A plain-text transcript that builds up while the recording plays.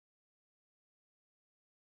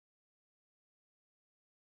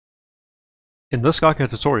In this SkyCAD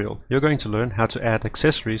tutorial, you're going to learn how to add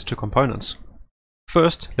accessories to components.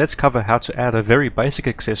 First, let's cover how to add a very basic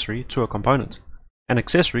accessory to a component, an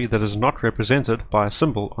accessory that is not represented by a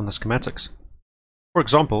symbol on the schematics. For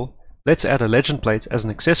example, let's add a legend plate as an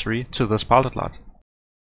accessory to this pilot light.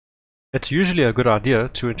 It's usually a good idea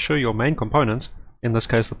to ensure your main component, in this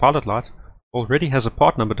case the pilot light, already has a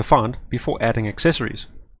part number defined before adding accessories.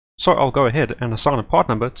 So I'll go ahead and assign a part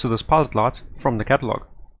number to this pilot light from the catalog.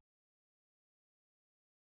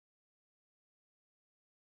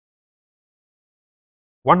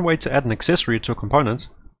 One way to add an accessory to a component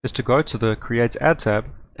is to go to the Create Add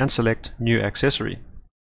tab and select New Accessory.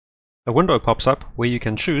 A window pops up where you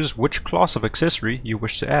can choose which class of accessory you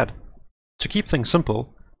wish to add. To keep things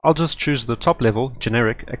simple, I'll just choose the top level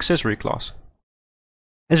generic accessory class.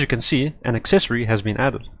 As you can see, an accessory has been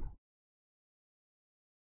added.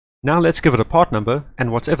 Now let's give it a part number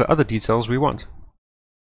and whatever other details we want.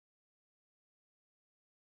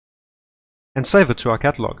 And save it to our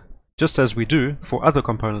catalog, just as we do for other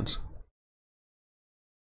components.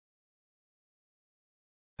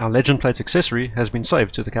 Our legend plate accessory has been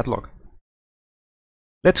saved to the catalog.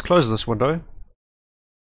 Let's close this window,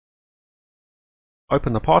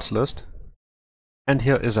 open the parts list, and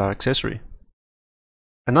here is our accessory.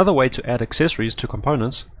 Another way to add accessories to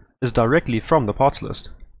components is directly from the parts list.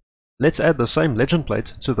 Let's add the same legend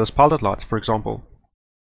plate to this pilot light, for example.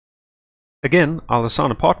 Again, I'll assign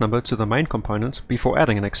a part number to the main component before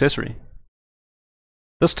adding an accessory.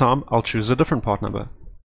 This time I'll choose a different part number.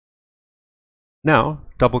 Now,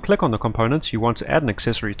 double-click on the component you want to add an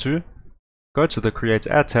accessory to, go to the Create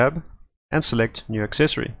Add tab, and select New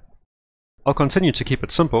Accessory. I'll continue to keep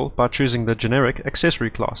it simple by choosing the generic accessory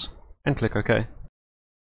class, and click OK.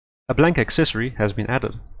 A blank accessory has been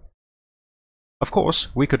added. Of course,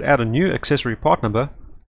 we could add a new accessory part number,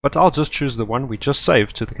 but I'll just choose the one we just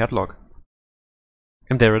saved to the catalog.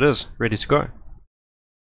 And there it is, ready to go.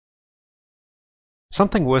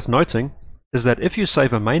 Something worth noting is that if you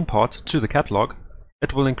save a main part to the catalog,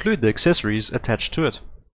 it will include the accessories attached to it.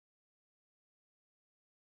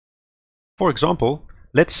 For example,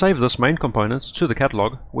 let's save this main component to the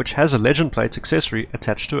catalog, which has a legend plate accessory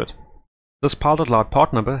attached to it. This pilot light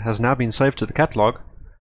part number has now been saved to the catalog,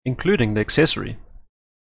 including the accessory.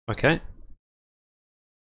 Okay.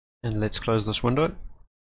 And let's close this window.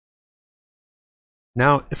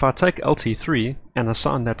 Now, if I take LT3 and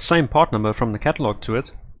assign that same part number from the catalog to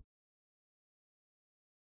it,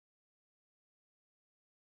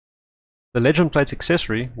 the legend plate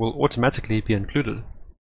accessory will automatically be included.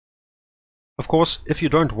 Of course, if you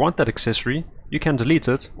don't want that accessory, you can delete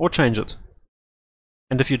it or change it.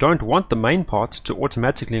 And if you don't want the main part to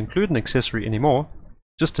automatically include an accessory anymore,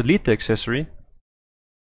 just delete the accessory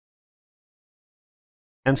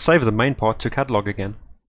and save the main part to catalog again.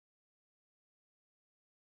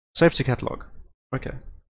 Save to catalog. Okay.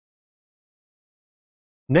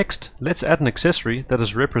 Next, let's add an accessory that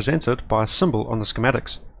is represented by a symbol on the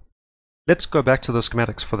schematics. Let's go back to the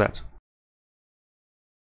schematics for that.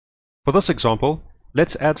 For this example,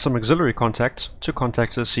 let's add some auxiliary contacts to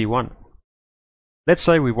contactor C1. Let's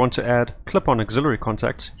say we want to add clip-on auxiliary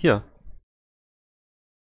contacts here.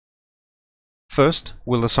 First,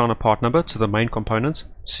 we'll assign a part number to the main component,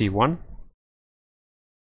 C1.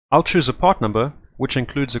 I'll choose a part number which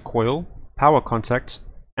includes a coil, power contact,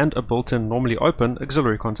 and a built-in normally open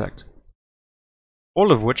auxiliary contact,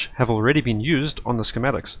 all of which have already been used on the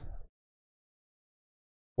schematics.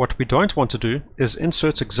 What we don't want to do is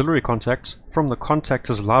insert auxiliary contacts from the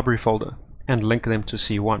contactors library folder and link them to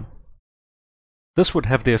C1. This would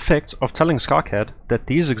have the effect of telling SkyCAD that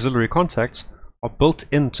these auxiliary contacts are built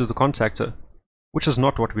into the contactor, which is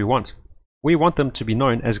not what we want. We want them to be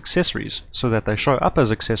known as accessories so that they show up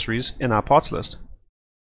as accessories in our parts list.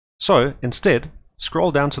 So instead,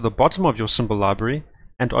 scroll down to the bottom of your symbol library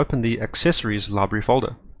and open the Accessories library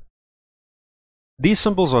folder. These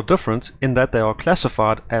symbols are different in that they are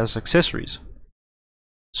classified as accessories.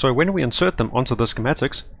 So when we insert them onto the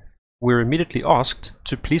schematics, we're immediately asked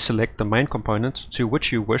to please select the main component to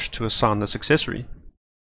which you wish to assign this accessory.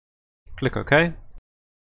 Click OK,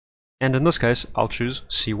 and in this case I'll choose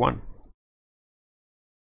C1.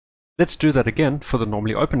 Let's do that again for the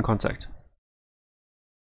normally open contact.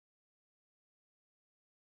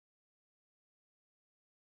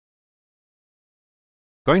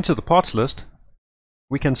 Going to the parts list,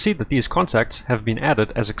 we can see that these contacts have been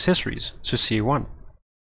added as accessories to C1.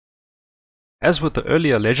 As with the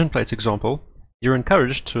earlier legend plate example, you're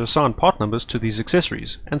encouraged to assign part numbers to these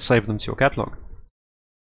accessories and save them to your catalog.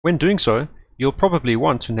 When doing so, you'll probably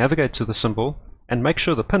want to navigate to the symbol and make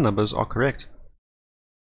sure the pin numbers are correct.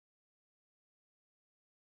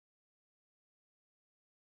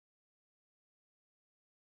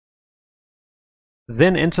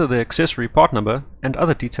 then enter the accessory part number and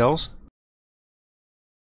other details,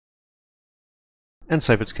 and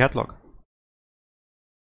save it to catalog.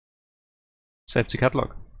 Save to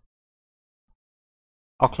catalog.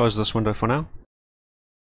 I'll close this window for now.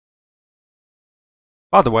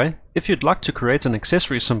 By the way, if you'd like to create an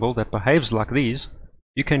accessory symbol that behaves like these,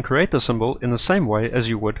 you can create the symbol in the same way as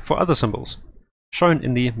you would for other symbols, shown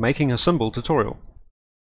in the Making a Symbol tutorial.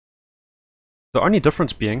 The only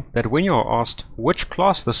difference being that when you are asked which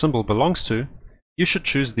class the symbol belongs to, you should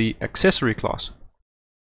choose the accessory class.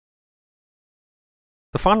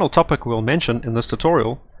 The final topic we'll mention in this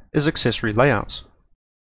tutorial is accessory layouts.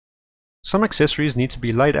 Some accessories need to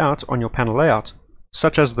be laid out on your panel layout,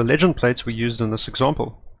 such as the legend plates we used in this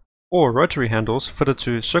example, or rotary handles fitted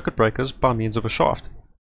to circuit breakers by means of a shaft.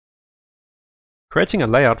 Creating a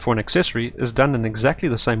layout for an accessory is done in exactly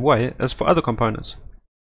the same way as for other components.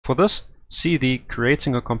 For this, see the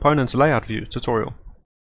Creating a Components Layout View tutorial.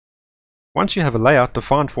 Once you have a layout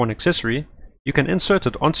defined for an accessory, you can insert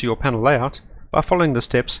it onto your panel layout by following the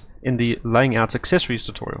steps in the Laying Out Accessories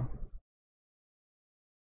tutorial.